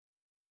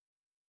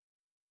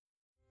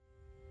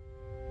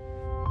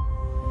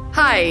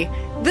Hi,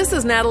 this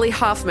is Natalie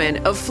Hoffman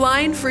of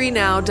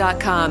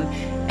FlyingFreeNow.com,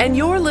 and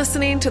you're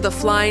listening to the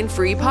Flying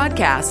Free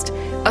Podcast,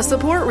 a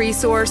support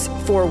resource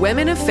for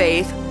women of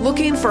faith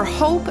looking for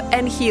hope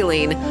and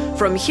healing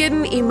from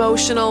hidden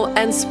emotional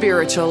and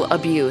spiritual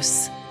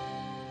abuse.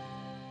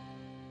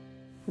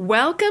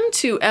 Welcome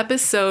to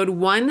episode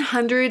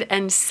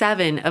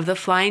 107 of the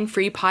Flying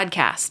Free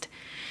Podcast.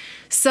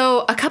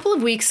 So, a couple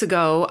of weeks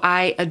ago,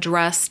 I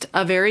addressed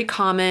a very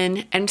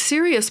common and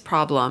serious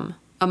problem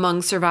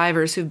among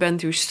survivors who've been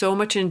through so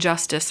much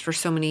injustice for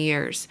so many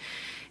years.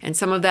 And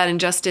some of that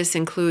injustice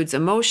includes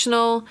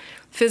emotional,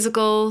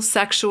 physical,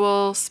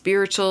 sexual,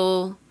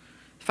 spiritual,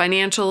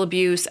 financial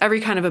abuse, every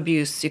kind of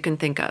abuse you can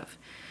think of.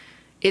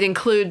 It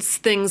includes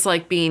things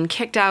like being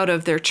kicked out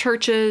of their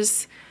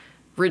churches,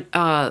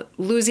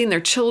 losing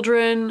their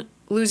children,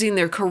 losing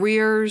their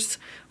careers,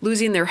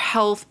 losing their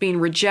health, being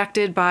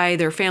rejected by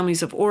their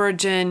families of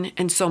origin,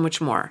 and so much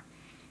more.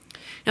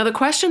 Now, the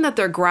question that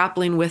they're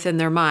grappling with in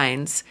their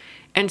minds,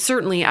 and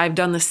certainly I've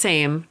done the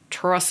same,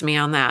 trust me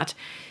on that,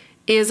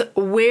 is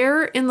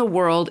where in the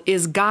world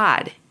is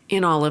God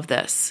in all of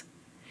this?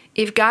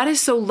 If God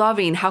is so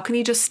loving, how can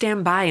he just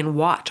stand by and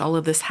watch all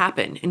of this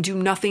happen and do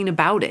nothing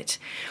about it?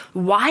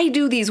 Why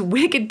do these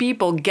wicked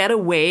people get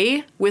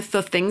away with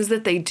the things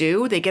that they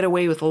do? They get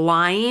away with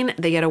lying.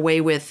 They get away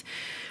with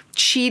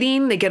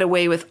cheating. They get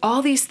away with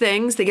all these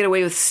things. They get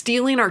away with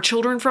stealing our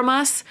children from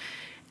us.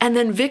 And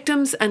then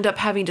victims end up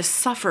having to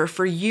suffer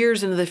for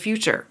years into the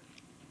future.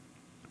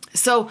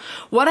 So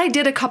what I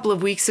did a couple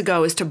of weeks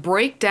ago is to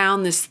break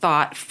down this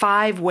thought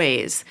 5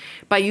 ways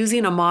by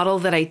using a model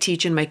that I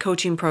teach in my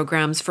coaching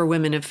programs for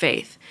women of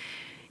faith.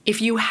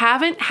 If you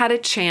haven't had a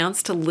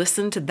chance to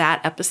listen to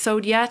that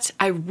episode yet,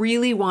 I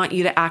really want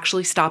you to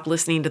actually stop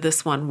listening to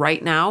this one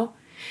right now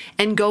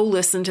and go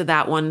listen to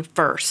that one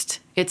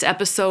first. It's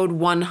episode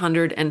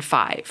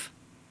 105.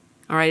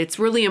 All right, it's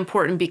really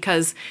important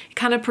because it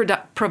kind of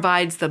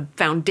provides the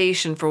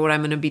foundation for what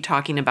I'm going to be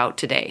talking about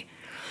today.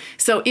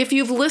 So if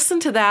you've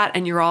listened to that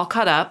and you're all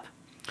caught up,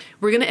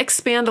 we're going to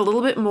expand a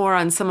little bit more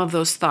on some of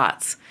those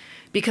thoughts.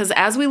 Because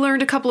as we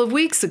learned a couple of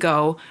weeks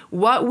ago,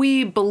 what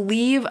we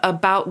believe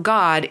about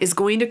God is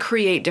going to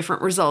create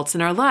different results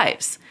in our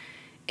lives.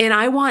 And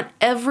I want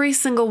every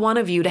single one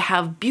of you to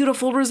have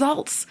beautiful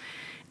results.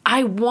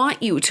 I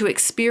want you to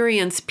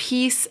experience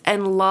peace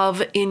and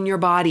love in your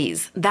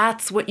bodies.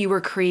 That's what you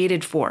were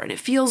created for. And it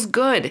feels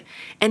good.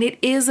 And it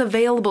is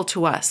available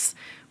to us,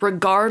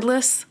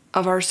 regardless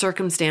of our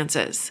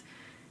circumstances.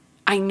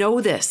 I know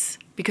this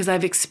because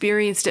I've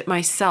experienced it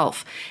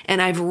myself,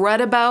 and I've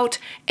read about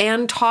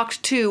and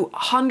talked to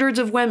hundreds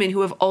of women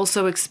who have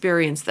also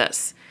experienced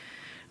this.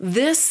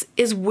 This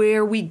is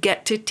where we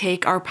get to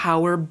take our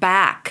power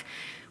back.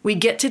 We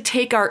get to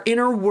take our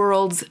inner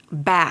worlds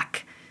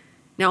back.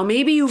 Now,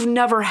 maybe you've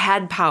never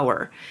had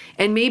power,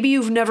 and maybe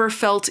you've never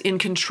felt in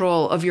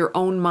control of your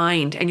own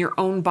mind and your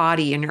own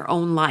body and your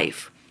own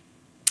life.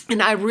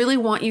 And I really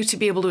want you to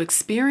be able to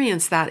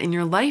experience that in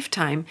your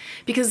lifetime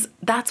because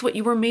that's what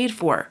you were made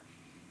for.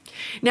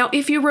 Now,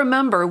 if you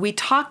remember, we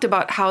talked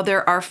about how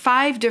there are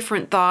 5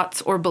 different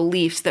thoughts or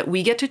beliefs that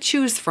we get to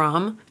choose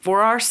from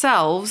for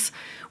ourselves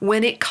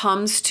when it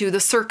comes to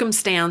the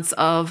circumstance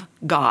of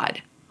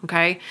God.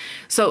 Okay?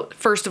 So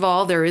first of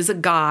all, there is a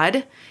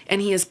God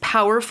and he is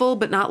powerful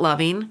but not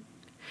loving.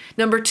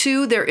 Number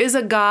 2, there is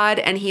a God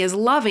and he is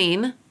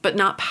loving but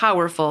not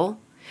powerful.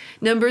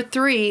 Number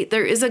 3,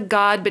 there is a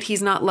God, but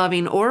he's not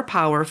loving or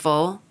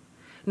powerful.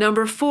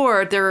 Number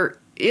 4, there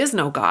is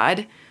no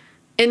God.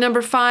 And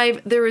number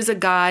 5, there is a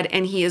God,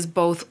 and he is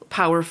both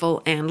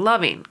powerful and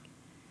loving.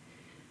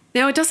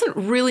 Now, it doesn't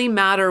really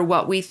matter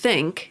what we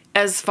think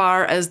as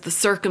far as the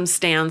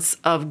circumstance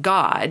of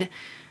God.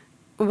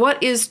 What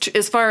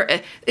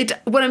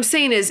I'm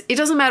saying is, it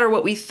doesn't matter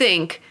what we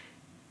think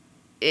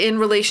in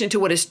relation to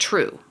what is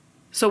true.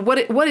 So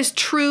what is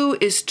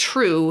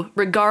true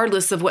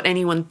regardless of what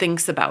anyone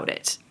thinks about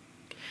it.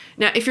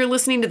 Now, if you're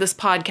listening to this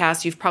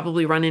podcast, you've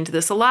probably run into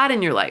this a lot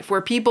in your life where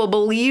people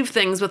believe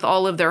things with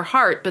all of their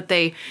heart, but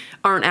they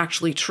aren't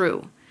actually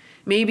true.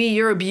 Maybe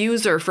your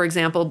abuser, for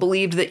example,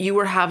 believed that you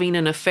were having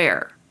an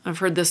affair. I've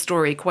heard this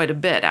story quite a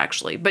bit,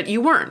 actually, but you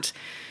weren't.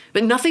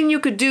 But nothing you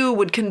could do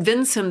would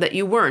convince him that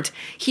you weren't.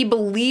 He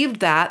believed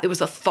that. It was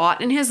a thought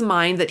in his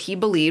mind that he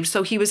believed.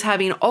 So he was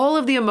having all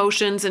of the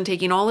emotions and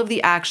taking all of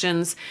the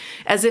actions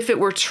as if it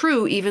were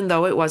true, even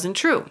though it wasn't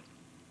true.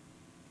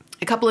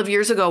 A couple of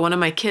years ago, one of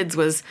my kids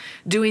was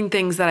doing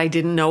things that I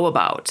didn't know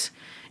about.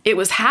 It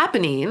was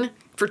happening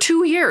for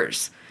 2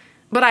 years,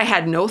 but I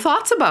had no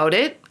thoughts about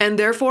it, and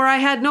therefore I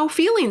had no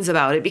feelings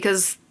about it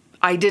because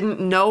I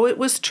didn't know it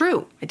was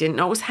true. I didn't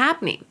know it was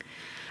happening.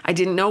 I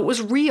didn't know it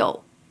was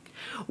real.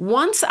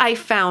 Once I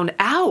found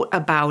out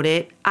about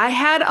it, I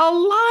had a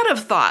lot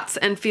of thoughts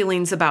and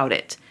feelings about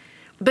it.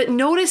 But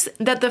notice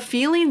that the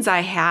feelings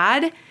I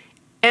had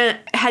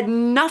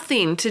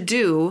nothing to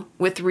do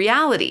with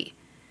reality.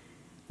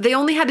 They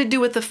only had to do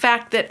with the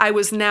fact that I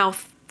was now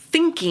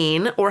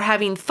thinking or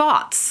having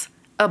thoughts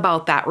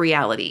about that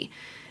reality.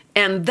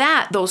 And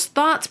those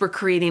thoughts were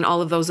creating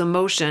all of those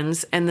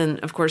emotions, and then,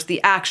 of course,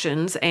 the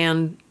actions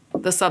and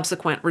the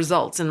subsequent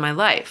results in my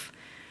life.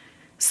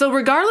 So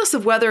regardless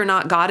of whether or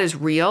not God is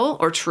real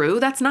or true,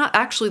 that's not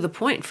actually the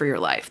point for your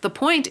life. The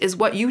point is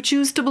what you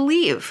choose to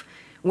believe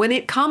when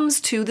it comes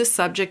to the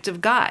subject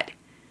of God.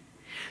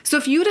 So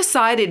if you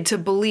decided to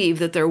believe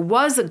that there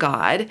was a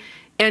God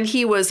and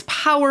he was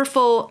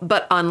powerful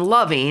but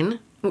unloving,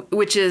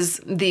 which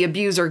is the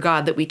abuser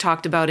God that we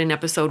talked about in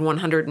episode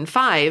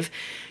 105,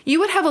 you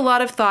would have a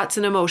lot of thoughts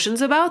and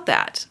emotions about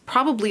that,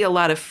 probably a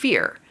lot of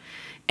fear.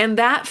 And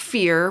that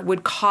fear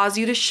would cause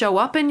you to show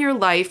up in your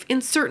life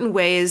in certain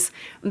ways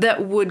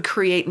that would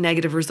create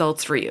negative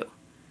results for you.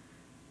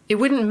 It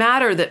wouldn't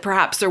matter that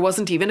perhaps there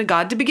wasn't even a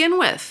God to begin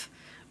with,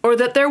 or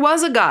that there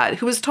was a God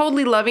who was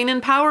totally loving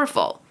and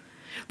powerful.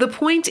 The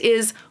point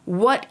is,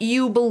 what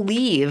you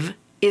believe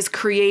is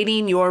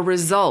creating your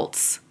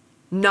results,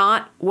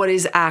 not what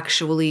is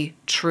actually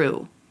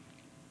true.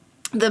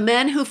 The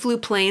men who flew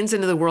planes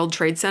into the World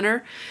Trade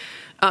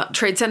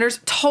Centers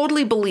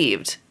totally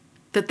believed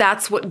that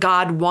that's what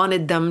God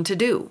wanted them to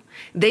do.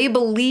 They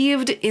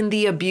believed in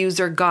the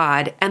abuser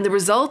God, and the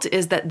result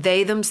is that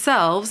they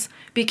themselves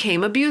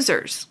became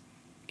abusers.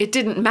 It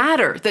didn't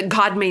matter that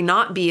God may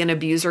not be an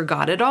abuser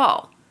God at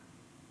all.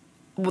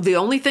 Well, the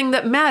only thing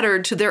that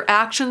mattered to their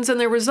actions and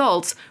their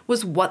results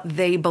was what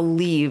they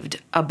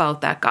believed about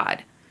that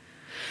God.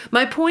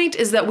 My point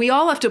is that we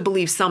all have to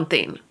believe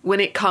something when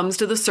it comes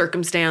to the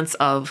circumstance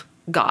of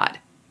God.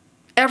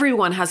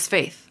 Everyone has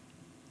faith.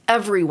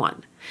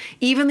 Everyone.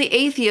 Even the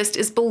atheist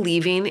is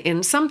believing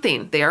in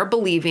something. They are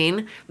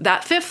believing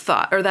that fifth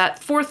thought or that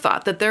fourth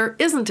thought that there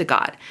isn't a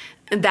God.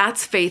 And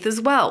that's faith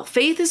as well.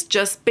 Faith is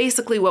just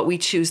basically what we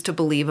choose to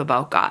believe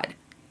about God.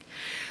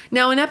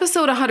 Now, in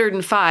episode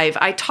 105,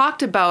 I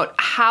talked about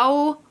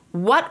how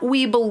what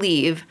we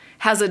believe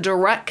has a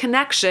direct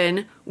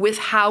connection with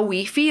how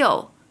we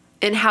feel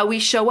and how we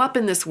show up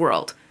in this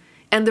world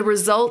and the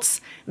results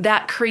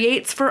that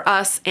creates for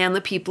us and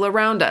the people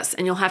around us.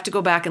 And you'll have to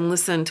go back and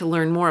listen to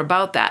learn more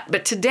about that.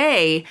 But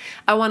today,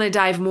 I want to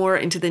dive more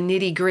into the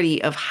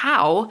nitty-gritty of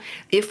how,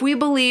 if we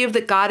believe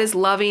that God is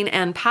loving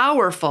and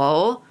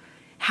powerful,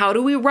 how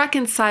do we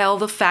reconcile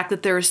the fact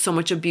that there is so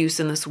much abuse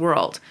in this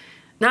world?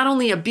 Not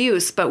only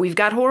abuse, but we've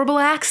got horrible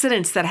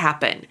accidents that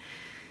happen.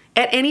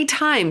 At any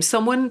time,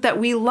 someone that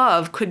we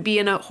love could be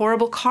in a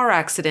horrible car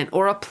accident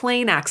or a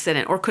plane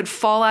accident or could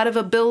fall out of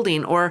a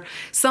building or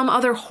some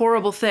other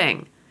horrible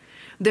thing.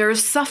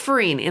 There's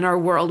suffering in our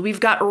world. We've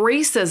got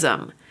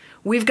racism.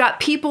 We've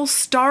got people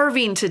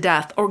starving to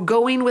death or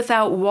going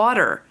without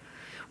water.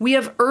 We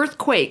have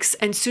earthquakes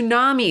and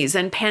tsunamis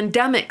and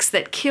pandemics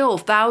that kill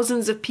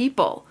thousands of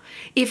people.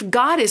 If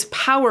God is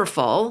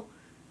powerful,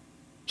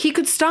 he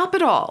could stop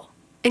it all,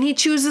 and he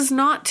chooses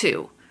not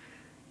to.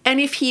 And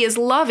if he is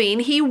loving,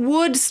 he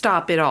would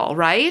stop it all,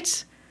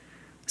 right?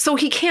 So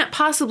he can't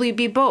possibly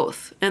be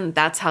both. And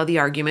that's how the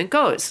argument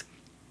goes.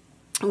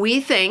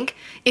 We think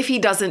if he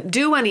doesn't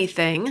do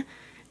anything,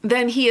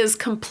 then he is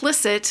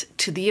complicit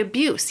to the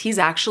abuse. He's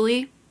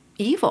actually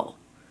evil.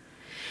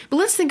 But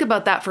let's think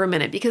about that for a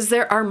minute, because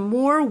there are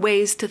more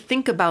ways to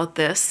think about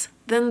this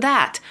than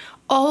that.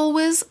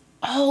 Always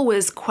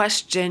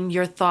question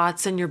your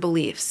thoughts and your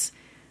beliefs.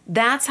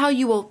 That's how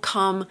you will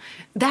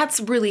that's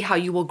really how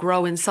you will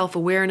grow in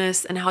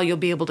self-awareness and how you'll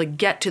be able to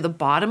get to the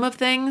bottom of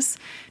things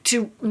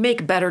to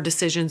make better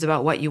decisions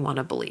about what you want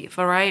to believe,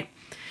 all right?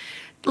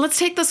 Let's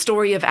take the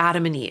story of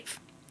Adam and Eve.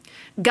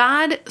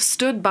 God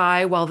stood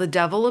by while the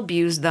devil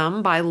abused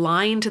them by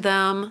lying to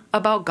them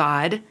about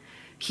God.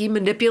 He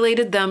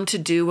manipulated them to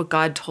do what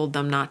God told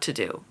them not to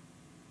do.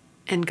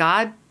 And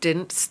God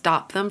didn't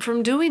stop them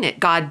from doing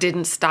it. God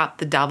didn't stop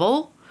the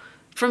devil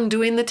from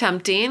doing the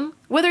tempting.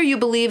 Whether you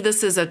believe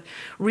this is a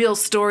real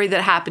story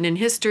that happened in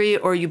history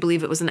or you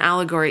believe it was an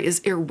allegory is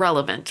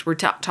irrelevant. We're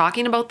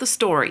talking about the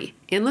story.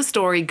 In the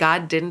story,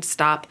 God didn't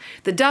stop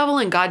the devil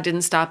and God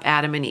didn't stop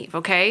Adam and Eve,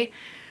 okay?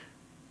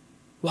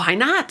 Why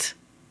not?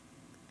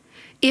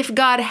 If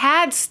God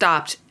had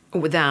stopped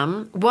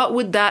them, what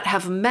would that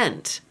have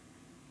meant?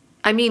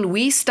 I mean,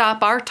 we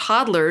stop our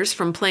toddlers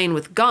from playing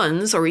with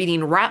guns or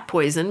eating rat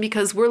poison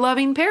because we're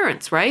loving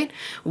parents, right?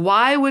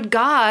 Why would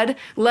God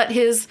let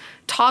his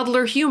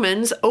toddler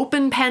humans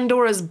open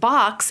Pandora's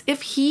box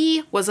if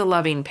he was a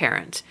loving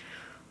parent?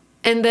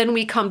 And then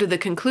we come to the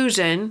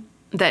conclusion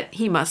that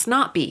he must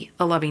not be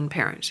a loving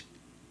parent.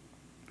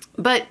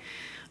 But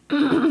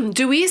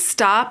do we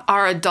stop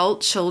our adult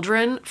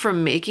children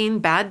from making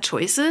bad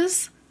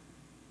choices?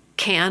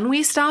 Can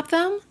we stop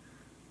them?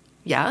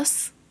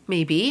 Yes,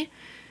 maybe.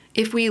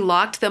 If we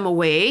locked them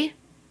away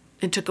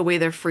and took away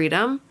their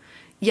freedom,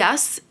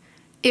 yes.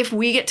 If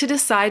we get to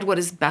decide what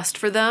is best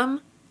for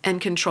them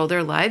and control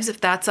their lives, if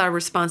that's our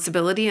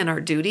responsibility and our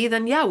duty,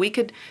 then yeah, we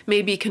could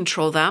maybe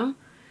control them.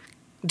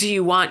 Do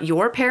you want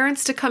your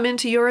parents to come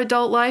into your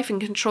adult life and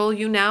control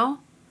you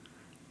now?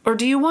 Or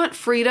do you want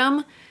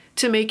freedom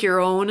to make your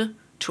own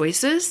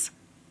choices,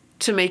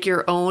 to make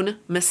your own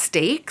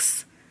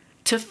mistakes,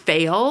 to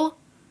fail,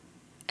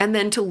 and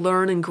then to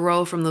learn and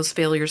grow from those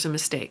failures and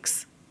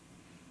mistakes?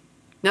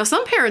 Now,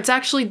 some parents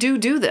actually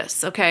do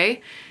this,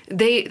 okay?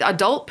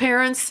 Adult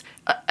parents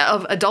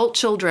of adult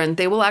children,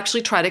 they will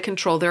actually try to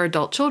control their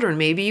adult children.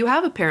 Maybe you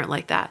have a parent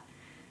like that.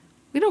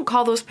 We don't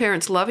call those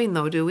parents loving,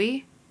 though, do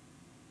we?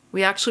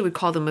 We actually would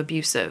call them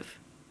abusive.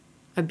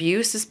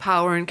 Abuse is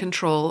power and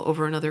control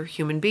over another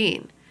human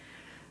being.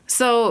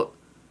 So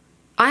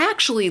I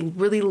actually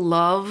really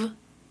love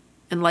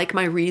and like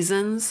my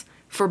reasons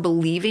for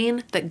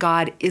believing that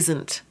God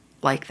isn't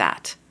like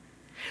that.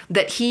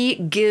 That he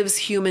gives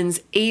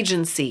humans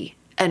agency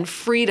and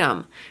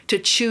freedom to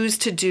choose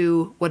to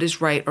do what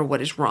is right or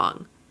what is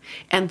wrong.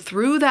 And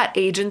through that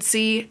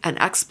agency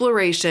and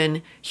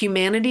exploration,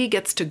 humanity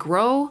gets to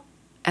grow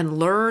and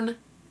learn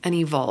and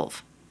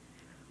evolve.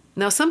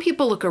 Now, some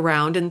people look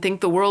around and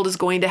think the world is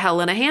going to hell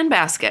in a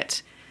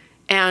handbasket.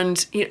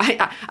 And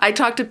I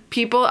talk to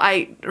people.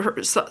 I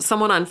heard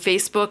someone on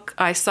Facebook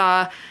I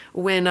saw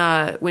when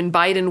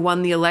Biden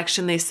won the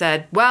election. They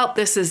said, "Well,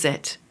 this is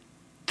it.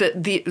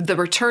 The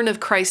return of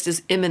Christ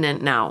is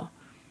imminent now."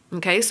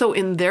 Okay, so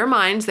in their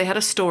minds, they had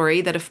a story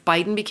that if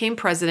Biden became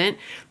president,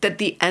 that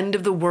the end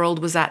of the world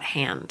was at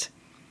hand.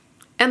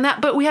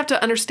 But we have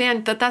to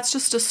understand that that's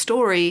just a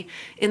story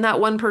in that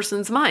one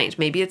person's mind.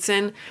 Maybe it's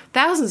in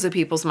thousands of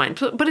people's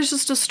minds, but it's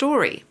just a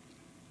story.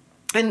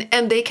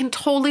 And they can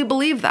totally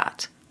believe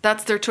that.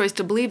 That's their choice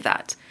to believe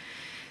that.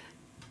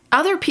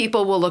 Other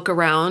people will look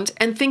around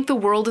and think the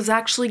world is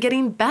actually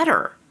getting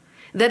better,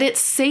 that it's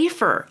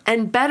safer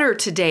and better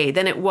today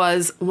than it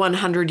was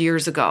 100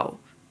 years ago,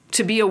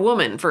 to be a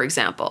woman, for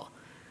example.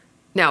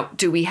 Now,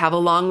 do we have a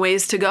long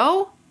ways to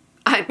go?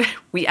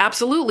 We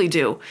absolutely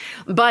do.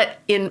 But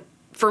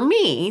for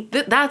me,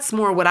 that's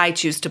more what I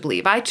choose to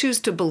believe. I choose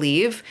to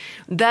believe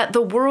that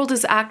the world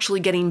is actually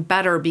getting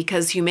better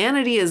because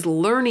humanity is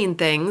learning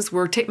things.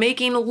 We're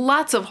making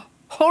lots of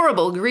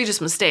horrible,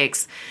 egregious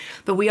mistakes,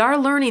 but we are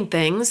learning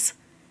things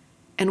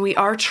and we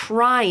are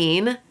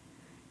trying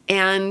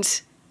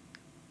and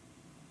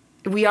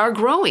we are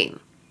growing.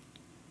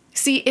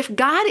 See, if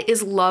God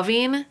is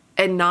loving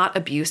and not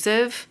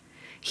abusive,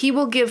 he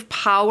will give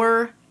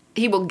power.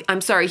 He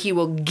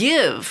will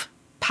give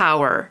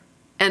power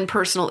and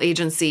personal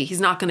agency. He's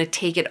not going to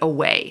take it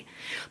away.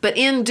 But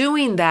in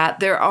doing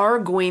that, there are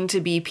going to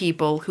be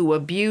people who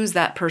abuse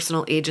that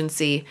personal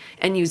agency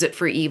and use it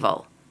for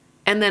evil.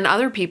 And then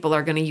other people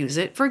are going to use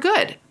it for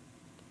good.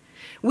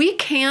 We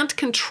can't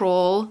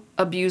control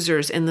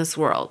abusers in this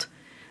world,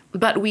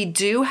 but we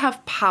do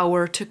have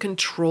power to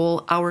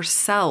control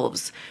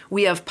ourselves.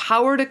 We have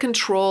power to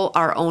control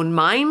our own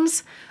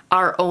minds,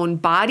 our own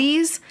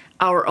bodies,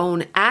 our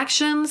own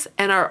actions,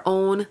 and our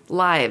own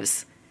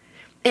lives.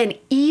 And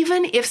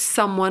even if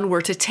someone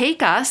were to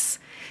take us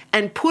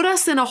and put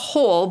us in a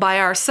hole by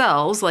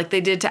ourselves, like they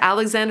did to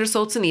Alexander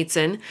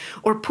Solzhenitsyn,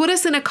 or put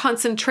us in a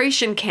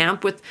concentration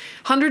camp with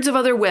hundreds of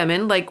other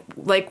women,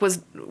 like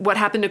was what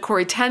happened to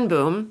Corrie ten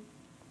Boom,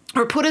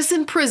 or put us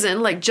in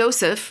prison like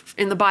Joseph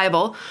in the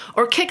Bible,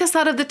 or kick us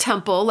out of the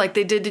temple like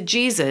they did to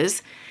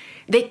Jesus,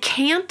 they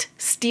can't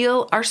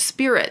steal our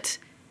spirit.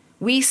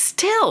 We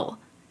still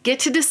get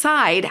to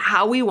decide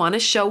how we want to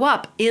show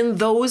up in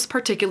those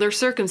particular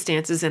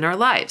circumstances in our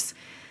lives.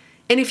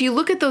 And if you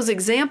look at those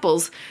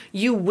examples,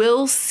 you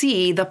will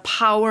see the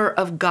power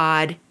of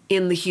God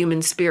in the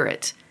human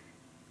spirit.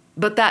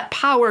 But that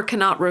power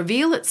cannot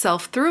reveal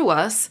itself through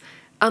us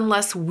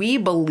unless we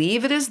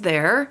believe it is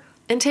there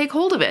and take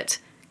hold of it.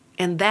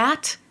 And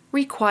that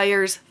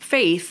requires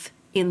faith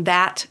in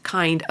that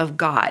kind of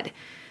God.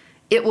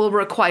 It will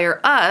require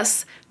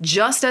us,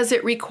 just as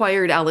it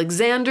required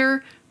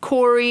Alexander,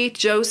 Corrie,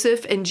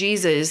 Joseph, and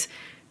Jesus,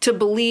 to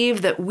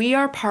believe that we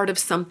are part of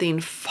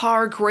something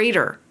far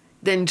greater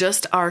than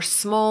just our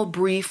small,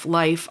 brief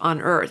life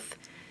on earth.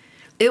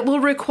 It will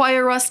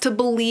require us to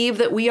believe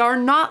that we are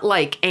not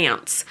like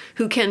ants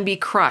who can be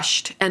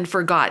crushed and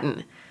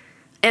forgotten.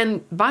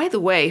 And by the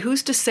way,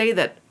 who's to say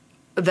that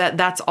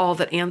that's all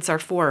that ants are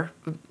for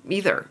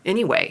either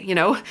anyway,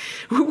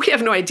 We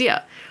have no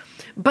idea.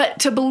 But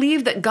to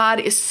believe that God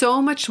is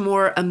so much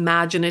more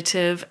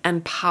imaginative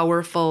and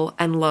powerful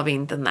and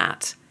loving than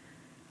that.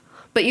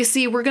 But you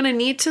see, we're going to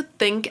need to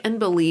think and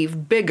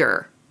believe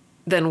bigger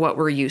than what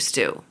we're used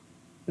to,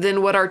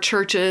 than what our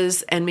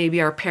churches and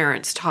maybe our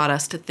parents taught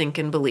us to think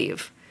and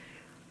believe.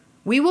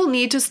 We will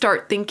need to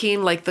start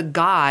thinking like the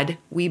God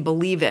we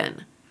believe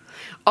in.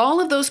 All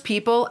of those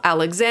people,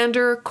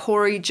 Alexander,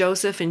 Corrie,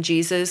 Joseph, and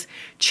Jesus,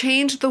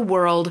 changed the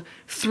world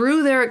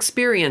through their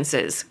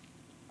experiences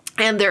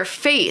and their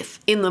faith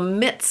in the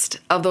midst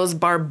of those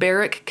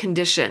barbaric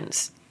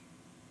conditions.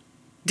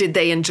 Did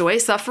they enjoy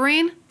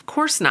suffering? Of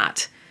course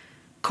not.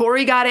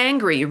 Corrie got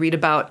angry. You read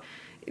about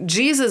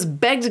Jesus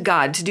begged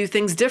God to do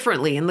things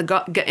differently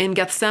in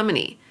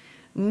Gethsemane.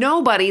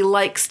 Nobody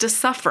likes to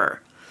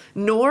suffer,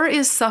 nor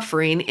is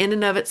suffering in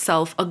and of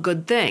itself a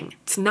good thing.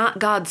 It's not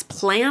God's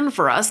plan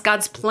for us.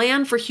 God's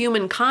plan for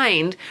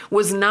humankind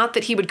was not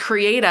that he would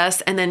create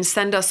us and then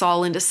send us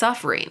all into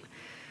suffering.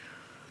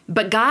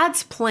 But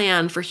God's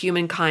plan for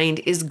humankind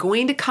is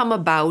going to come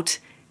about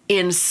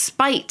in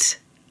spite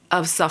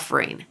of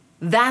suffering.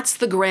 That's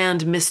the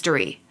grand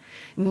mystery.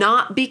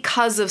 not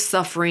because of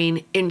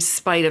suffering, in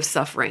spite of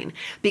suffering,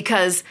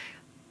 because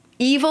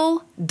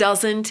evil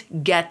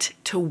doesn't get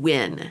to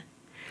win.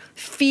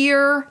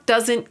 Fear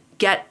doesn't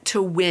get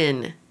to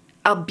win.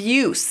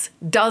 Abuse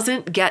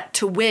doesn't get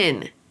to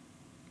win.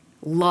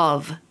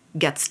 Love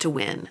gets to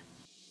win.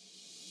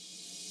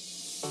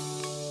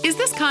 Is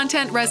this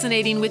content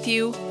resonating with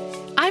you?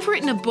 I've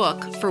written a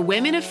book for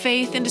women of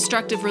faith in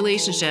destructive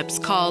relationships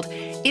called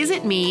Is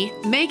It Me?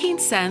 Making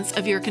Sense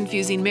of Your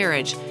Confusing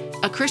Marriage,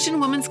 a Christian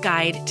woman's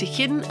guide to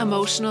hidden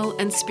emotional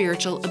and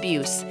spiritual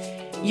abuse.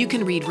 You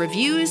can read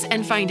reviews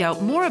and find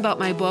out more about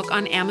my book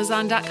on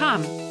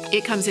Amazon.com.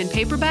 It comes in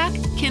paperback,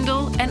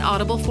 Kindle, and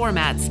Audible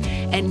formats.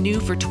 And new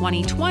for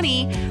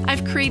 2020,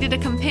 I've created a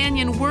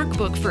companion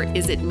workbook for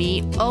Is It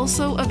Me,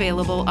 also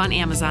available on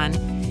Amazon.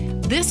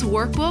 This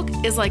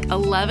workbook is like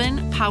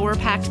 11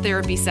 power-packed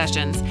therapy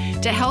sessions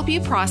to help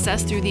you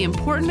process through the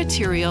important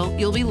material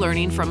you'll be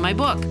learning from my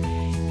book.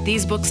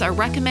 These books are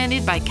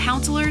recommended by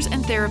counselors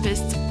and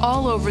therapists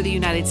all over the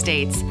United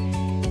States.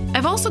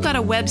 I've also got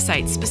a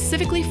website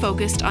specifically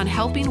focused on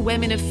helping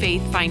women of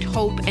faith find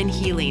hope and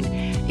healing.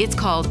 It's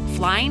called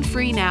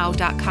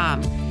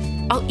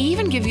flyingfreenow.com. I'll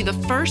even give you the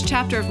first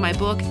chapter of my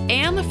book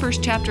and the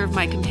first chapter of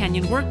my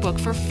companion workbook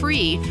for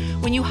free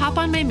when you hop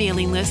on my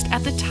mailing list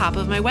at the top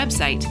of my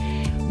website.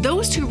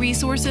 Those two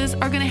resources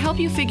are going to help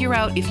you figure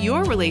out if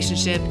your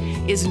relationship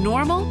is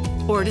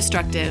normal or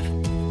destructive.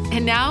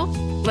 And now,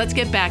 let's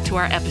get back to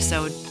our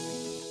episode.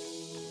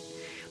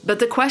 But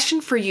the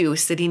question for you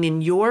sitting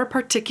in your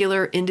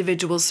particular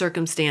individual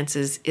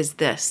circumstances is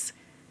this: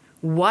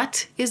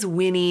 what is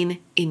winning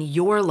in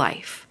your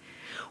life?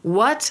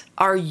 What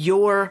are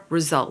your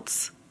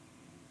results?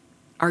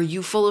 Are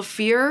you full of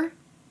fear?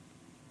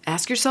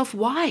 Ask yourself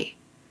why.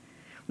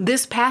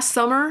 This past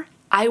summer,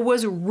 I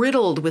was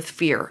riddled with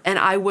fear and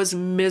I was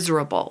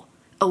miserable.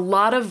 A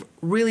lot of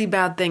really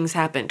bad things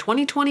happened.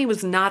 2020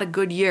 was not a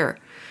good year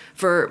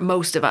for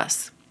most of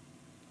us.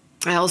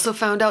 I also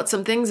found out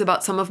some things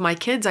about some of my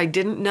kids I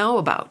didn't know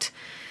about.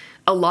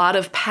 A lot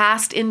of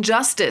past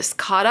injustice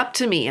caught up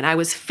to me and I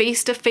was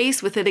face to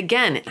face with it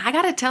again. And I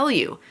gotta tell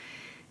you,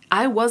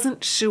 I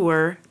wasn't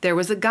sure there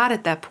was a God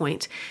at that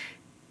point.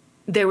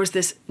 There was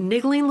this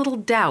niggling little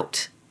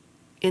doubt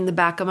in the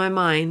back of my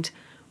mind.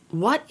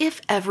 What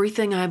if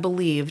everything I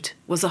believed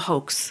was a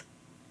hoax?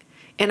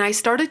 And I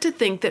started to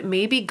think that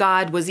maybe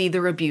God was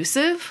either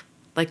abusive,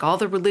 like all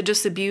the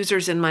religious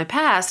abusers in my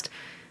past,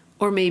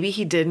 or maybe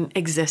he didn't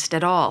exist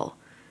at all.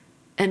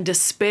 And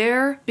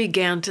despair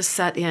began to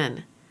set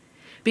in.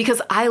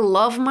 Because I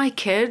love my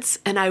kids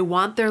and I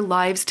want their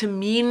lives to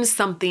mean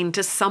something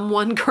to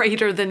someone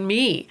greater than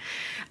me.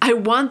 I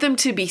want them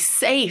to be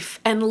safe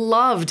and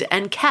loved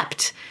and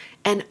kept,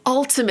 and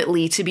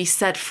ultimately to be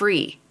set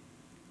free.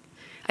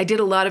 I did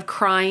a lot of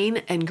crying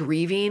and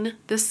grieving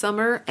this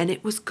summer, and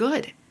it was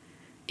good.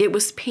 It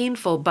was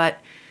painful, but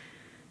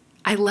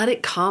I let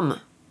it come.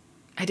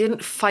 I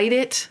didn't fight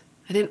it.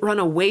 I didn't run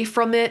away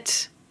from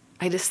it.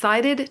 I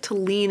decided to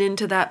lean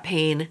into that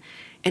pain,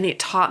 and it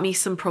taught me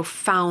some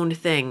profound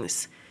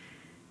things.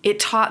 It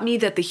taught me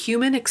that the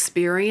human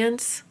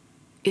experience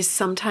is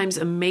sometimes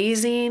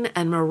amazing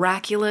and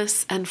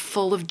miraculous and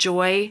full of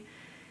joy,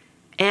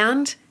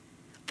 and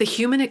the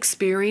human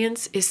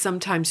experience is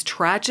sometimes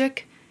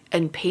tragic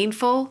and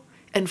painful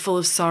and full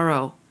of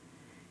sorrow.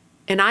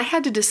 And I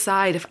had to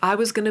decide if I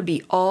was going to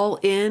be all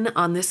in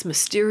on this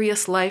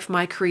mysterious life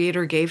my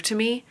Creator gave to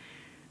me,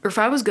 or if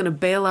I was going to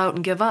bail out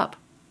and give up.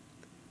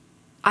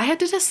 I had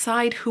to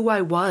decide who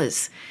I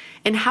was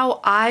and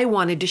how I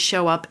wanted to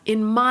show up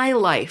in my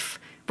life,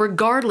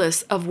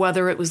 regardless of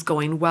whether it was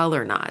going well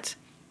or not.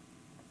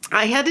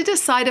 I had to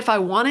decide if I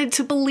wanted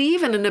to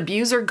believe in an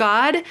abuser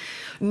God,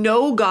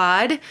 no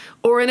God,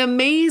 or an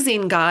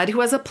amazing God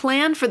who has a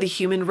plan for the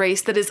human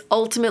race that is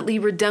ultimately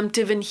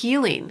redemptive and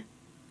healing.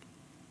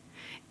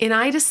 And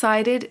I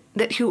decided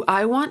that who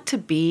I want to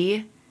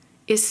be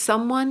is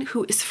someone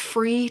who is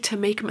free to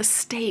make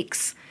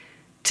mistakes,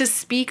 to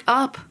speak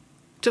up,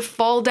 to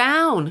fall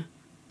down,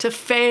 to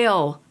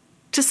fail,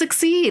 to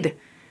succeed,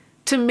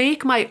 to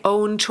make my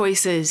own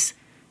choices,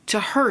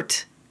 to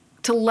hurt,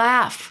 to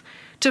laugh,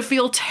 to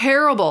feel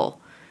terrible,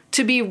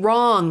 to be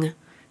wrong,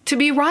 to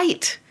be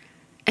right,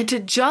 and to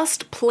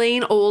just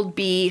plain old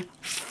be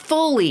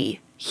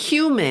fully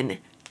human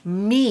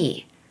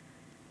me.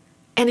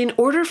 And in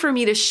order for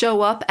me to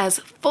show up as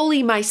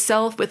fully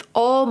myself with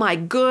all my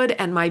good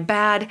and my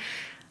bad,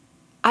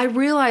 I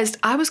realized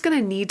I was going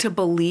to need to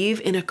believe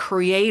in a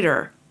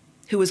creator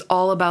who was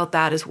all about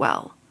that as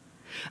well.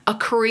 A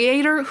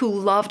creator who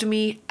loved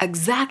me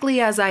exactly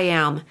as I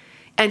am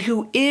and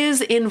who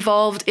is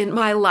involved in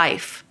my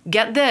life.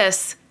 Get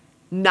this,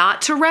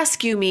 not to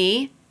rescue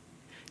me,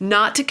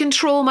 not to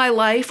control my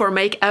life or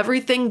make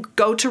everything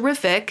go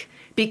terrific,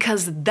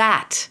 because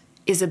that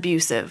is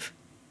abusive,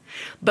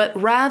 but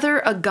rather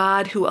a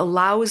God who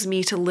allows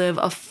me to live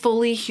a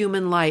fully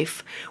human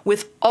life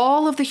with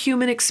all of the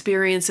human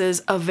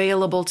experiences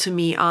available to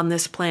me on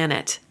this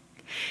planet,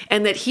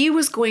 and that he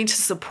was going to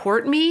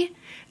support me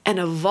and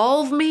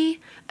evolve me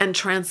and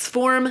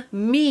transform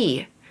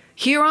me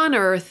here on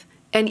earth,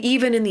 and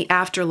even in the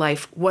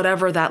afterlife,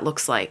 whatever that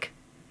looks like.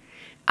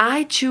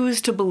 I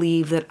choose to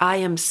believe that I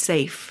am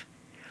safe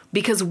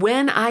because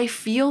when I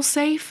feel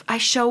safe, I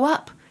show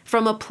up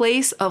from a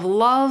place of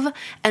love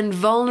and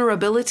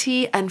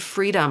vulnerability and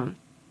freedom,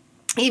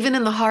 even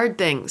in the hard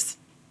things.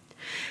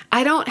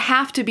 I don't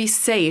have to be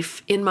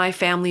safe in my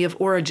family of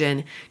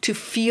origin to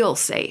feel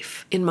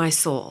safe in my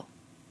soul.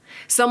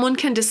 Someone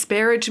can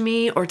disparage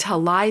me or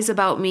tell lies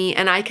about me,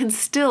 and I can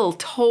still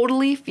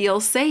totally feel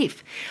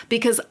safe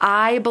because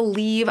I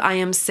believe I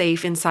am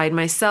safe inside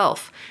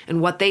myself,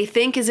 and what they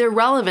think is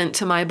irrelevant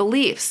to my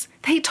beliefs.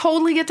 They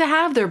totally get to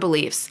have their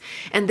beliefs,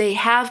 and they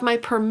have my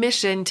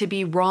permission to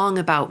be wrong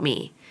about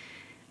me.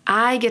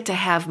 I get to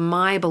have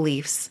my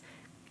beliefs,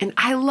 and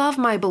I love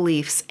my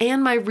beliefs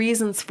and my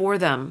reasons for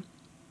them.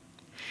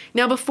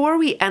 Now, before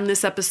we end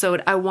this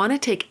episode, I want to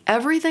take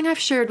everything I've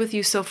shared with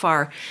you so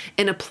far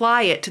and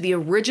apply it to the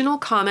original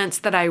comments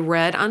that I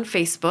read on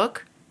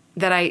Facebook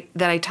that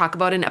I talk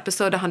about in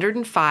episode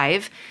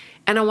 105,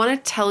 and I want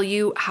to tell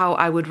you how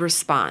I would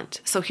respond.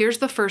 So here's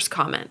the first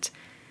comment.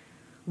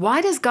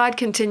 Why does God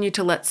continue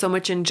to let so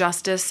much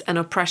injustice and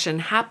oppression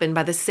happen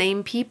by the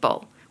same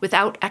people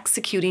without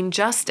executing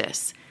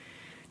justice?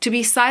 To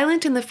be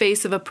silent in the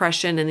face of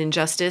oppression and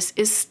injustice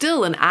is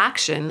still an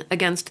action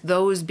against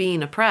those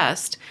being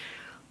oppressed.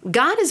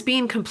 God is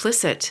being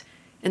complicit,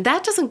 and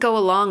that doesn't go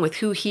along with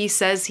who he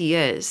says he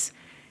is.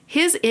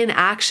 His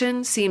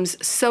inaction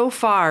seems so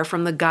far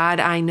from the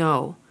God I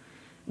know.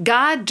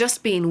 God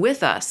just being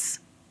with us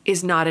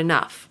is not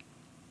enough.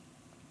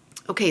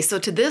 Okay, so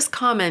to this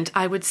comment,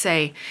 I would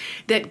say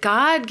that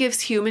God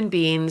gives human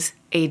beings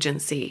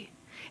agency.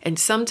 And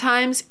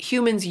sometimes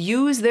humans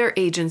use their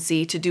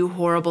agency to do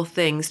horrible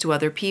things to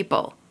other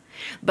people.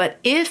 But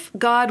if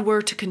God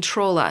were to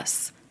control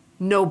us,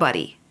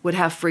 nobody would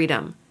have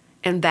freedom.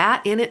 And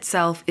that in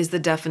itself is the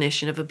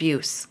definition of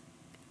abuse.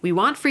 We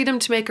want freedom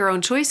to make our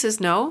own choices,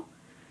 no?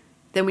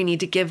 Then we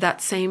need to give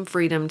that same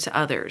freedom to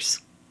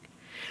others.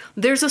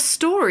 There's a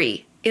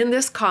story in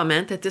this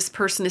comment that this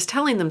person is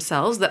telling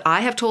themselves that I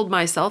have told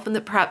myself, and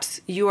that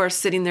perhaps you are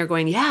sitting there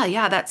going,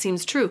 yeah, that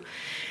seems true.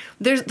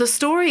 The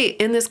story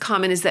in this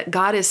comment is that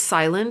God is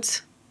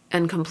silent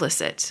and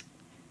complicit.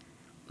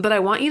 But I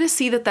want you to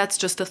see that that's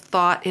just a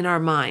thought in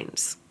our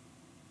minds.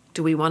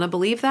 Do we want to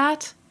believe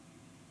that?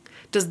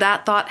 Does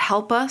that thought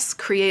help us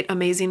create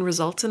amazing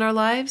results in our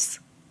lives?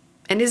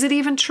 And is it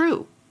even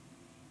true?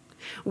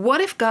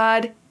 What if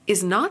God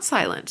is not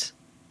silent?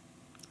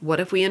 What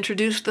if we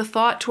introduced the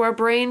thought to our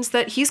brains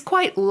that he's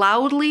quite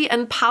loudly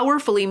and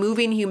powerfully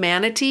moving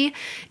humanity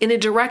in a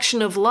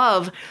direction of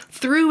love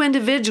through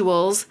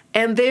individuals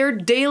and their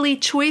daily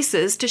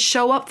choices to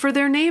show up for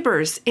their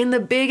neighbors in the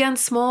big and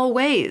small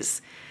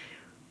ways?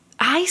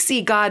 I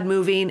see God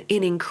moving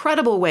in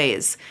incredible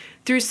ways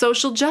through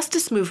social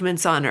justice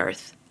movements on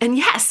earth. And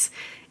yes,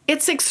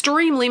 it's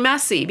extremely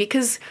messy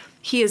because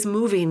he is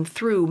moving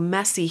through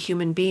messy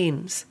human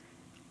beings.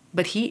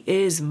 But he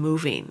is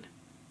moving.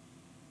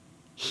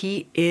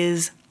 He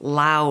is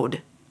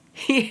loud.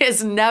 He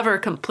is never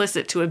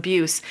complicit to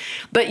abuse,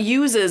 but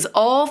uses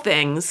all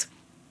things,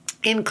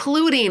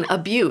 including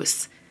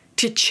abuse,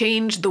 to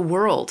change the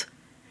world.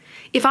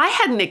 If I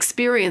hadn't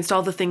experienced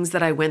all the things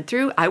that I went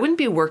through, I wouldn't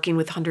be working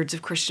with hundreds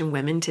of Christian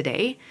women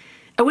today.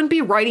 I wouldn't be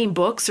writing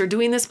books or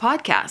doing this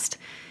podcast.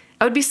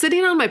 I would be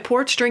sitting on my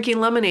porch drinking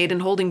lemonade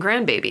and holding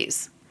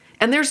grandbabies.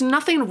 And there's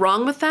nothing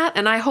wrong with that,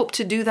 and I hope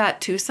to do that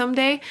too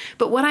someday.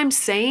 But what I'm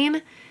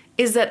saying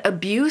is that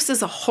abuse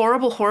is a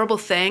horrible, horrible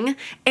thing,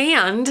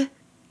 and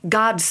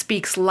God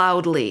speaks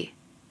loudly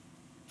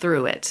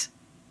through it.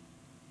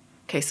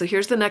 Okay, so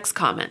here's the next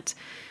comment.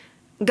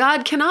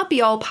 God cannot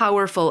be all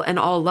powerful and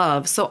all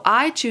love, so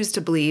I choose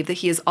to believe that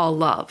he is all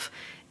love,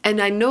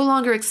 and I no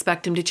longer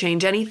expect him to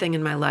change anything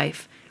in my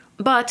life,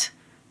 but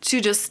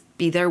to just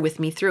be there with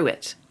me through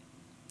it.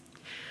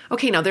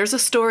 Okay, now there's a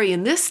story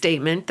in this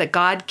statement that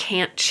God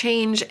can't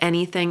change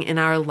anything in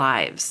our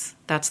lives.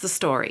 That's the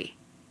story.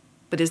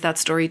 But is that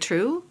story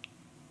true?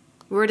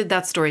 Where did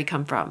that story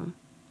come from?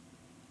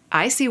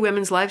 I see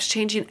women's lives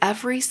changing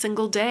every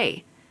single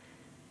day.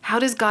 How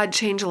does God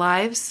change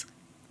lives?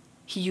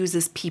 He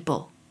uses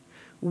people.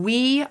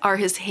 We are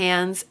his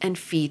hands and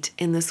feet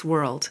in this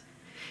world.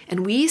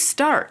 And we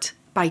start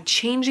by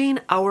changing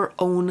our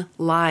own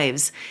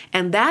lives.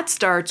 And that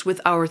starts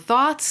with our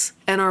thoughts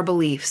and our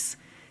beliefs.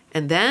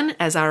 And then,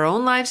 as our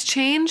own lives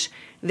change,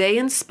 they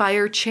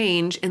inspire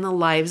change in the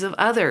lives of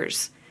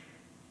others.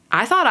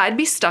 I thought I'd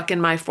be stuck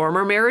in my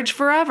former marriage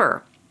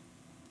forever.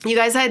 You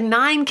guys, I had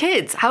 9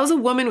 kids. How's a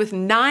woman with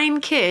 9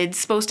 kids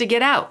supposed to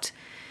get out?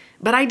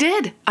 But I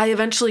did. I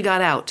eventually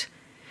got out.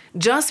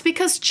 Just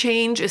because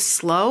change is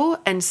slow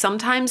and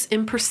sometimes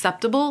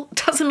imperceptible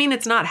doesn't mean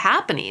it's not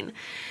happening.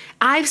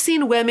 I've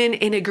seen women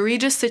in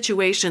egregious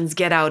situations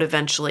get out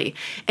eventually.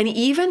 And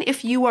even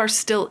if you are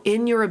still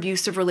in your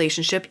abusive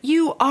relationship,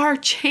 you are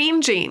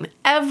changing.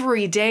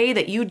 Every day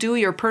that you do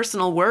your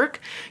personal work,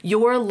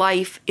 your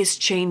life is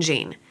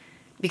changing.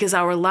 Because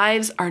our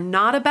lives are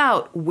not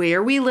about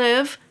where we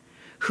live,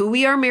 who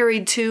we are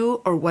married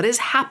to, or what is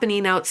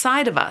happening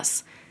outside of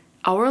us.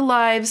 Our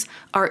lives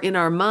are in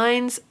our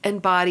minds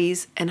and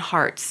bodies and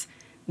hearts.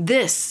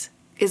 This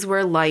is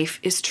where life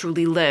is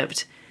truly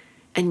lived.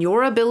 And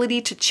your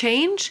ability to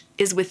change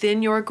is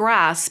within your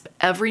grasp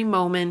every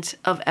moment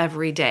of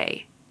every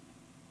day.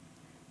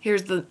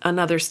 Here's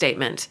another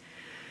statement.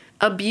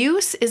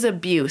 Abuse is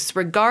abuse,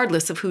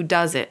 regardless of who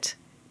does it.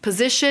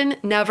 Position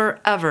never,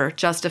 ever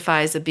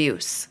justifies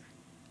abuse.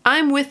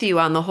 I'm with you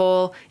on the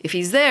whole, if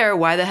he's there,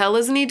 why the hell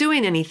isn't he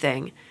doing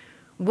anything?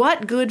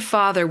 What good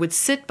father would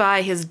sit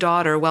by his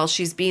daughter while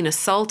she's being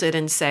assaulted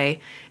and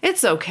say,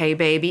 "It's okay,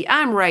 baby,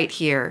 I'm right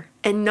here,"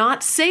 and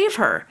not save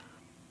her?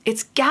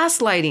 It's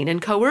gaslighting and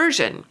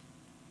coercion.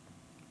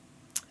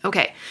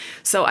 Okay,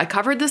 so I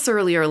covered this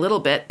earlier a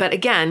little bit, but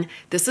again,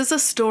 this is a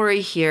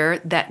story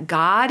here that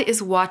God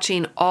is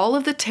watching all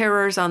of the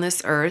terrors on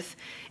this earth,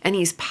 and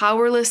he's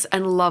powerless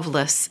and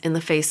loveless in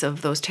the face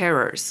of those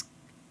terrors.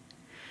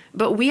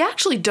 But we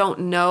actually don't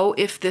know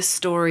if this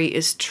story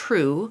is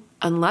true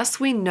unless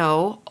we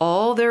know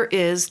all there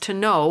is to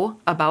know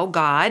about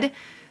God,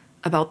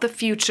 about the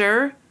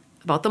future,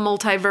 about the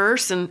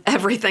multiverse, and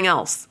everything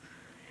else.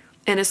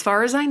 And as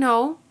far as I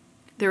know,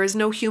 there is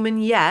no human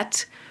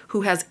yet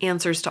who has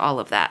answers to all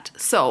of that.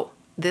 So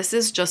this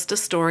is just a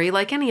story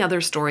like any other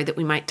story that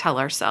we might tell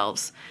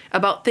ourselves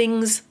about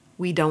things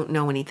we don't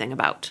know anything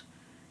about.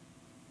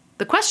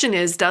 The question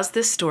is, does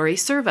this story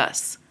serve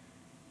us?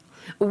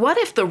 What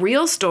if the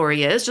real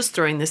story is, just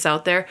throwing this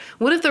out there,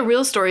 what if the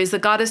real story is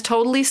that God is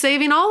totally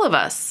saving all of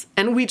us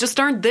and we just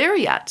aren't there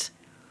yet?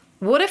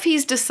 What if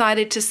he's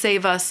decided to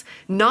save us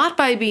not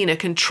by being a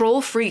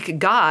control freak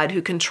God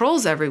who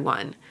controls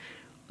everyone,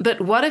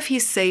 but what if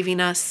he's saving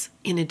us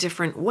in a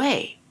different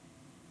way?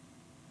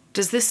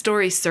 Does this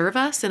story serve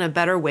us in a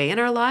better way in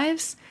our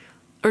lives?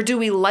 Or do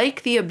we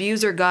like the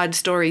abuser God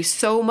story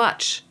so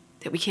much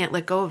that we can't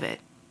let go of it?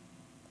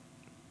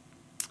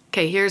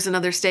 Okay, here's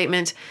another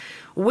statement.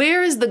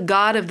 Where is the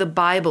God of the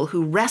Bible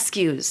who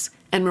rescues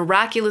and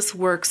miraculous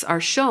works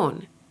are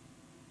shown?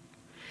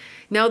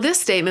 Now, this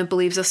statement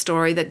believes a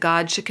story that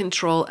God should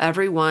control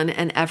everyone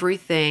and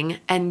everything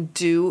and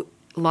do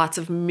lots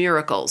of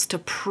miracles to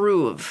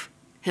prove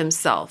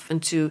himself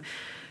and to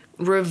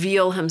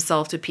reveal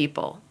himself to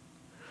people.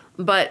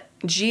 But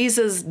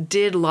Jesus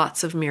did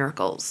lots of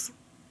miracles.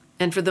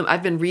 And for them,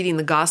 I've been reading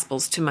the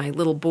Gospels to my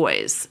little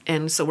boys.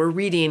 And so we're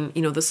reading,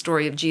 the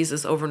story of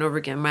Jesus over and over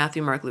again,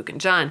 Matthew, Mark, Luke, and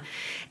John.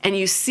 And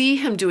you see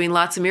him doing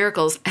lots of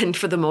miracles. And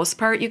for the most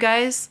part, you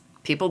guys,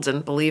 people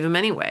didn't believe him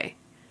anyway.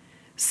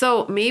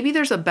 So maybe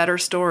there's a better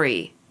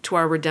story to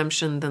our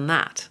redemption than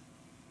that.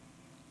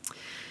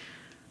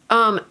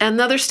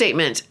 Another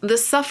statement. The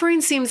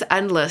suffering seems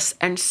endless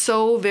and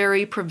so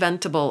very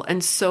preventable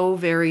and so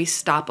very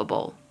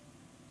stoppable.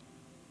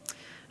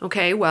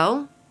 Okay,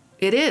 well,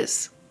 it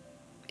is.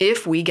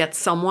 If we get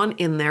someone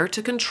in there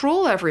to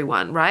control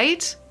everyone,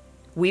 right?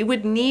 We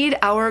would need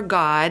our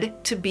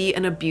God to be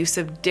an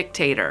abusive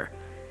dictator.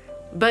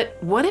 But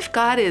what if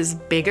God is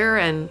bigger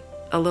and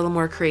a little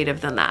more creative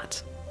than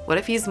that? What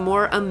if he's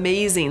more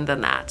amazing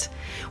than that?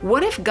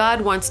 What if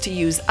God wants to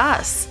use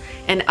us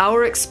and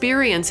our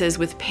experiences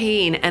with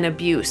pain and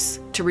abuse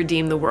to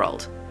redeem the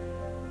world?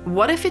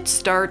 What if it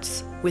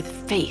starts with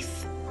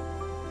faith?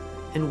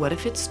 And what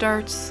if it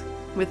starts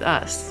with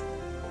us?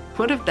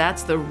 What if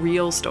that's the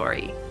real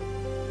story?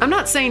 I'm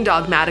not saying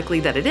dogmatically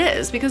that it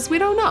is, because we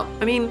don't know.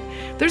 I mean,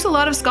 there's a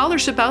lot of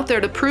scholarship out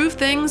there to prove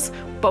things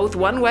both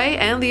one way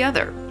and the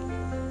other.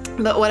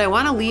 But what I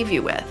want to leave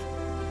you with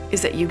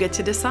is that you get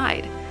to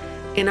decide.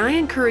 And I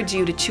encourage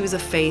you to choose a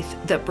faith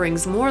that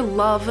brings more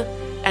love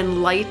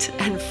and light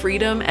and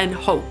freedom and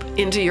hope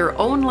into your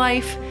own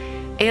life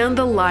and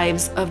the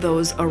lives of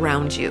those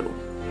around you.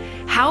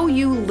 How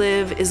you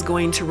live is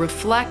going to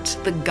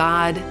reflect the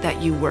God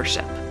that you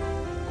worship.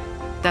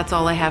 That's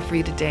all I have for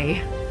you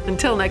today.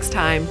 Until next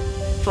time,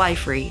 fly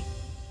free.